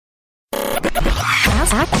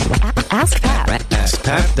AskPat.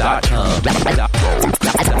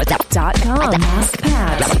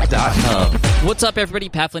 AskPat.com. What's up, everybody?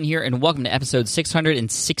 Pat Flynn here, and welcome to episode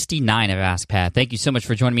 669 of Ask Pat. Thank you so much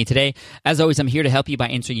for joining me today. As always, I'm here to help you by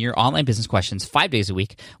answering your online business questions 5 days a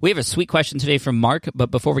week. We have a sweet question today from Mark,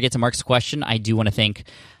 but before we get to Mark's question, I do want to thank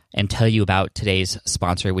and tell you about today's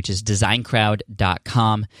sponsor, which is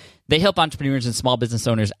designcrowd.com. They help entrepreneurs and small business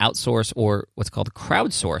owners outsource, or what's called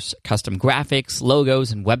crowdsource, custom graphics,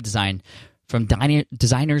 logos, and web design from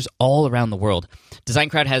designers all around the world.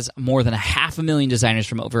 DesignCrowd has more than 500,000 designers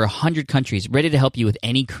from over 100 countries ready to help you with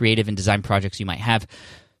any creative and design projects you might have.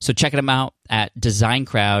 So check them out at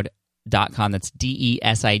designcrowd.com. That's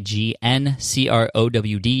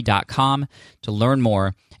DESIGNCROWD.com to learn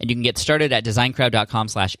more. And you can get started at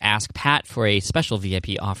designcrowd.com/askpat for a special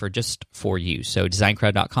VIP offer just for you. So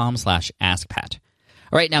designcrowd.com/askpat.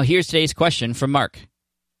 All right, now here's today's question from Mark.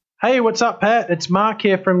 Hey, what's up, Pat? It's Mark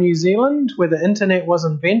here from New Zealand, where the internet was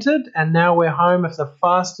invented, and now we're home of the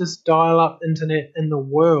fastest dial-up internet in the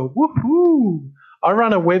world. Woohoo! I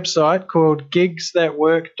run a website called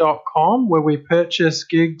gigsthatwork.com, where we purchase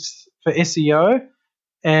gigs for SEO,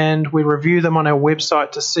 and we review them on our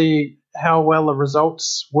website to see how well the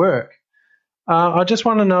results work. I just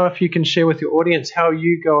want to know if you can share with your audience how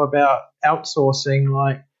you go about outsourcing,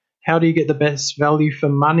 like how do you get the best value for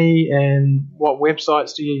money, and what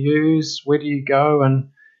websites do you use, where do you go, and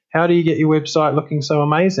how do you get your website looking so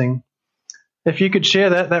amazing? If you could share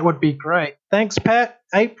that, that would be great. Thanks, Pat,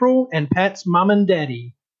 April, and Pat's mum and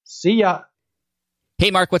daddy. See ya.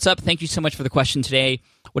 Hey, Mark, what's up? Thank you so much for the question today.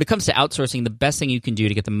 When it comes to outsourcing, the best thing you can do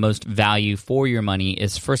to get the most value for your money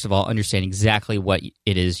is, first of all, understand exactly what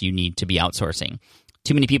it is you need to be outsourcing.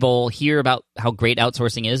 Too many people hear about how great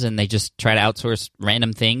outsourcing is, and they just try to outsource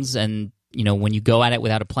random things. And when you go at it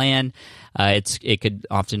without a plan, it could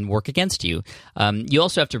often work against you. You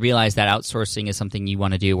also have to realize that outsourcing is something you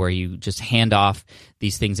want to do where you just hand off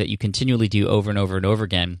these things that you continually do over and over and over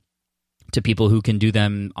again to people who can do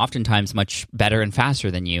them oftentimes much better and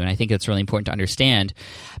faster than you. And I think that's really important to understand,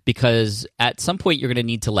 because at some point you're going to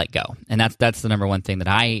need to let go. And that's the number one thing that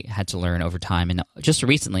I had to learn over time. And just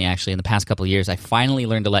recently, actually, in the past couple of years, I finally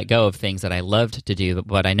learned to let go of things that I loved to do,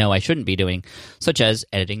 but I know I shouldn't be doing, such as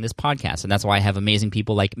editing this podcast. And that's why I have amazing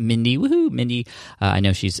people like Mindy. Woohoo, Mindy. I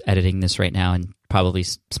know she's editing this right now and probably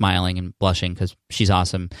smiling and blushing because she's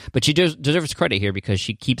awesome. But she deserves credit here because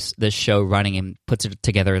she keeps this show running and puts it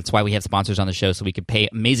together. It's why we have sponsors on the show, so we can pay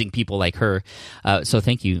amazing people like her. So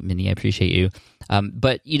thank you, Minnie. I appreciate you.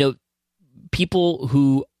 But, people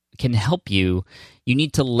who can help you, you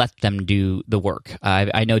need to let them do the work.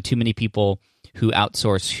 I know too many people who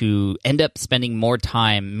outsource who end up spending more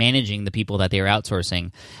time managing the people that they are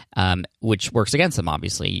outsourcing, which works against them,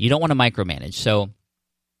 obviously. You don't want to micromanage. So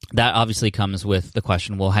that obviously comes with the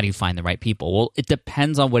question, well, how do you find the right people? Well, it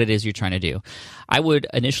depends on what it is you're trying to do. I would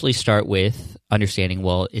initially start with understanding,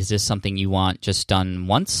 well, is this something you want just done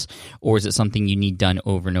once, or is it something you need done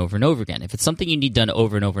over and over and over again? If it's something you need done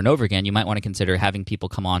over and over and over again, you might want to consider having people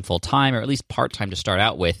come on full-time, or at least part-time to start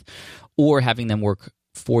out with, or having them work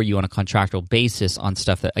for you on a contractual basis on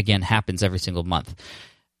stuff that, again, happens every single month.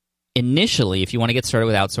 Initially, if you want to get started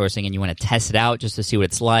with outsourcing and you want to test it out just to see what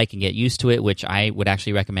it's like and get used to it, which I would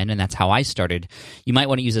actually recommend, and that's how I started, you might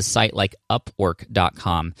want to use a site like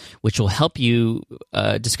Upwork.com, which will help you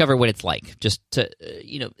discover what it's like, just to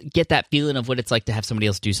get that feeling of what it's like to have somebody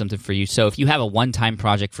else do something for you. So if you have a one-time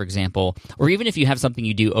project, for example, or even if you have something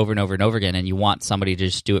you do over and over and over again and you want somebody to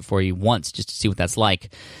just do it for you once just to see what that's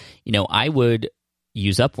like, I would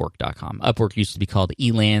use Upwork.com. Upwork used to be called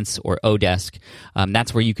Elance or Odesk.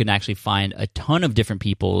 That's where you can actually find a ton of different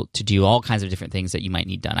people to do all kinds of different things that you might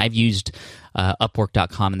need done. I've used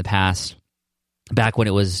Upwork.com in the past, back when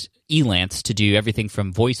it was Elance, to do everything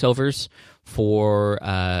from voiceovers for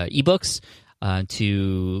ebooks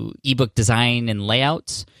to ebook design and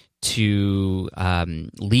layouts to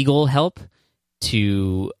legal help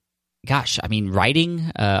to,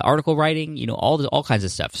 writing, article writing, all kinds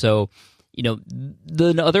of stuff. So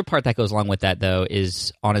the other part that goes along with that, though,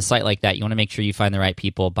 is on a site like that, you want to make sure you find the right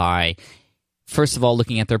people by, first of all,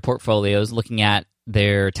 looking at their portfolios, looking at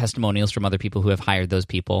their testimonials from other people who have hired those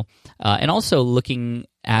people, and also looking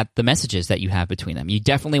at the messages that you have between them. You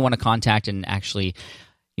definitely want to contact and actually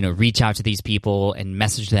reach out to these people and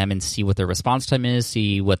message them and see what their response time is,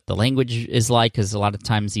 see what the language is like, because a lot of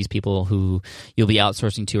times these people who you'll be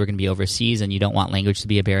outsourcing to are going to be overseas, and you don't want language to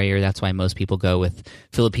be a barrier. That's why most people go with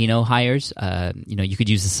Filipino hires. You could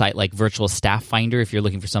use a site like Virtual Staff Finder if you're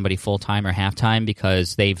looking for somebody full-time or half-time,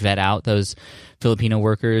 because they vet out those Filipino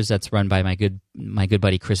workers. That's run by my good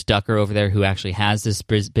buddy Chris Ducker over there, who actually has this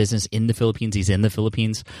business in the Philippines. He's in the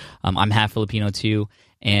Philippines. I'm half Filipino too,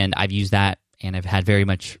 and I've used that, and I've had very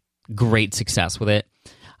much great success with it.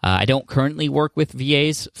 I don't currently work with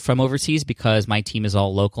VAs from overseas because my team is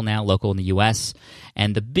all local now, local in the U.S.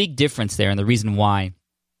 And the big difference there, and the reason why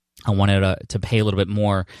I wanted to pay a little bit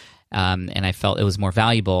more, and I felt it was more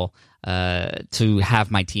valuable to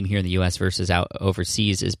have my team here in the U.S. versus out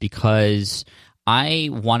overseas, is because I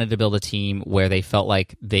wanted to build a team where they felt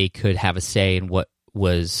like they could have a say in what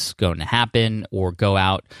was going to happen or go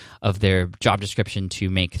out of their job description to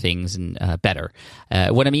make things better.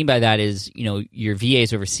 What I mean by that is, your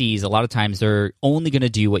VAs overseas, a lot of times they're only going to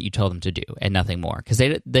do what you tell them to do and nothing more, because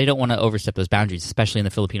they don't want to overstep those boundaries, especially in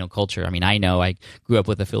the Filipino culture. I mean, I know I grew up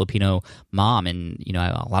with a Filipino mom, and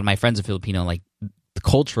a lot of my friends are Filipino. Like, the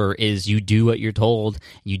culture is you do what you're told,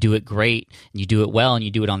 you do it great, and you do it well, and you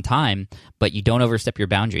do it on time, but you don't overstep your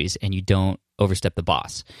boundaries, and you don't overstep the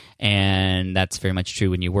boss. And that's very much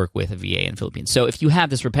true when you work with a VA in the Philippines. So if you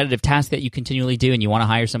have this repetitive task that you continually do and you want to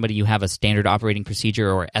hire somebody, you have a standard operating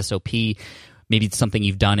procedure or SOP, maybe it's something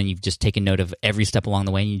you've done and you've just taken note of every step along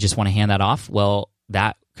the way and you just want to hand that off, well,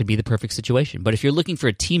 that could be the perfect situation. But if you're looking for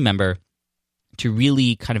a team member to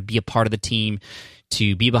really kind of be a part of the team,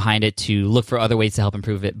 to be behind it, to look for other ways to help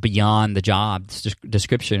improve it beyond the job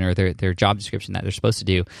description or their job description that they're supposed to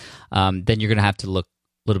do, then you're going to have to look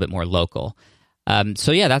a little bit more local.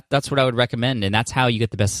 That's what I would recommend, and that's how you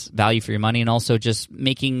get the best value for your money, and also just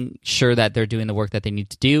making sure that they're doing the work that they need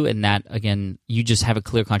to do, and that, again, you just have a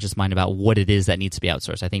clear, conscious mind about what it is that needs to be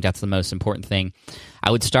outsourced. I think that's the most important thing.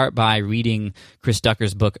 I would start by reading Chris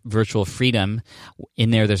Ducker's book, Virtual Freedom.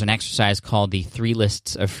 In there's an exercise called the 3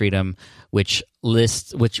 Lists of Freedom, which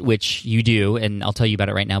you do, and I'll tell you about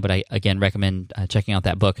it right now, but I, again, recommend checking out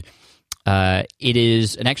that book. It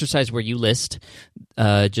is an exercise where you list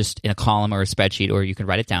just in a column or a spreadsheet, or you can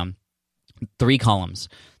write it down, 3 columns.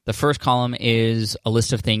 The first column is a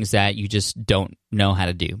list of things that you just don't know how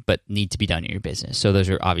to do but need to be done in your business. So those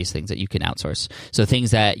are obvious things that you can outsource. So things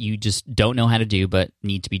that you just don't know how to do but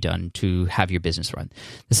need to be done to have your business run.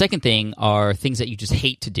 The second thing are things that you just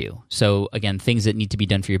hate to do. So again, things that need to be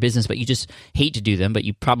done for your business but you just hate to do them, but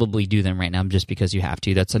you probably do them right now just because you have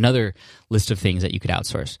to. That's another list of things that you could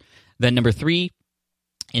outsource. Then number 3,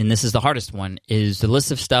 and this is the hardest one, is the list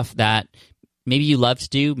of stuff that maybe you love to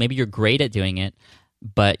do, maybe you're great at doing it,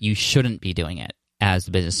 but you shouldn't be doing it as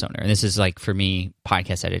the business owner. And this is like, for me,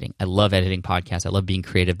 podcast editing. I love editing podcasts. I love being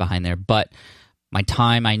creative behind there, but my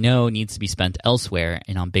time, I know, needs to be spent elsewhere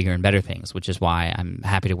and on bigger and better things, which is why I'm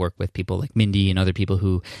happy to work with people like Mindy and other people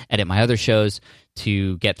who edit my other shows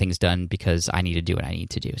to get things done, because I need to do what I need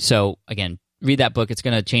to do. So again, read that book. It's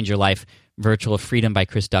going to change your life. Virtual Freedom by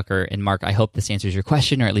Chris Ducker. And Mark, I hope this answers your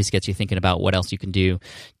question, or at least gets you thinking about what else you can do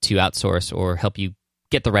to outsource or help you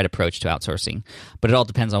get the right approach to outsourcing. But it all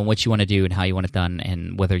depends on what you want to do and how you want it done,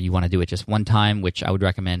 and whether you want to do it just one time, which I would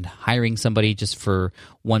recommend hiring somebody just for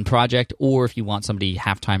one project, or if you want somebody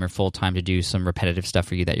half-time or full-time to do some repetitive stuff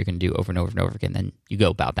for you that you're going to do over and over and over again, then you go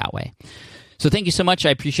about that way. So thank you so much.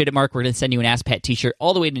 I appreciate it, Mark. We're going to send you an Ask Pat t-shirt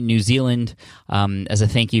all the way to New Zealand as a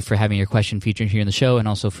thank you for having your question featured here in the show, and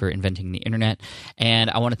also for inventing the internet.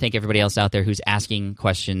 And I want to thank everybody else out there who's asking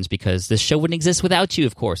questions, because this show wouldn't exist without you,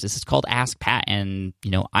 of course. This is called Ask Pat, and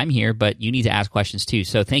I'm here, but you need to ask questions too.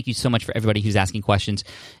 So thank you so much for everybody who's asking questions.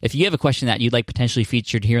 If you have a question that you'd like potentially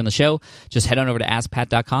featured here on the show, just head on over to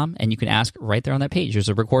askpat.com, and you can ask right there on that page. There's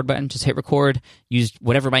a record button. Just hit record. Use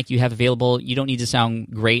whatever mic you have available. You don't need to sound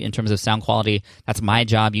great in terms of sound quality. That's my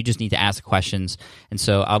job. You just need to ask questions. And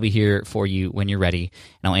so I'll be here for you when you're ready,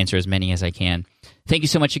 and I'll answer as many as I can. Thank you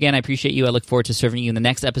so much again. I appreciate you. I look forward to serving you in the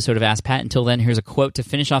next episode of Ask Pat. Until then, here's a quote to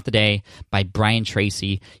finish off the day by Brian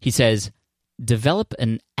Tracy. He says, "Develop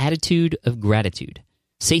an attitude of gratitude.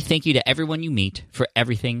 Say thank you to everyone you meet for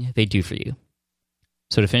everything they do for you."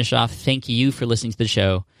 So to finish off, thank you for listening to the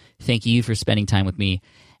show. Thank you for spending time with me.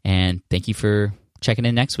 And thank you for checking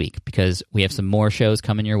in next week, because we have some more shows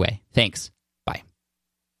coming your way. Thanks.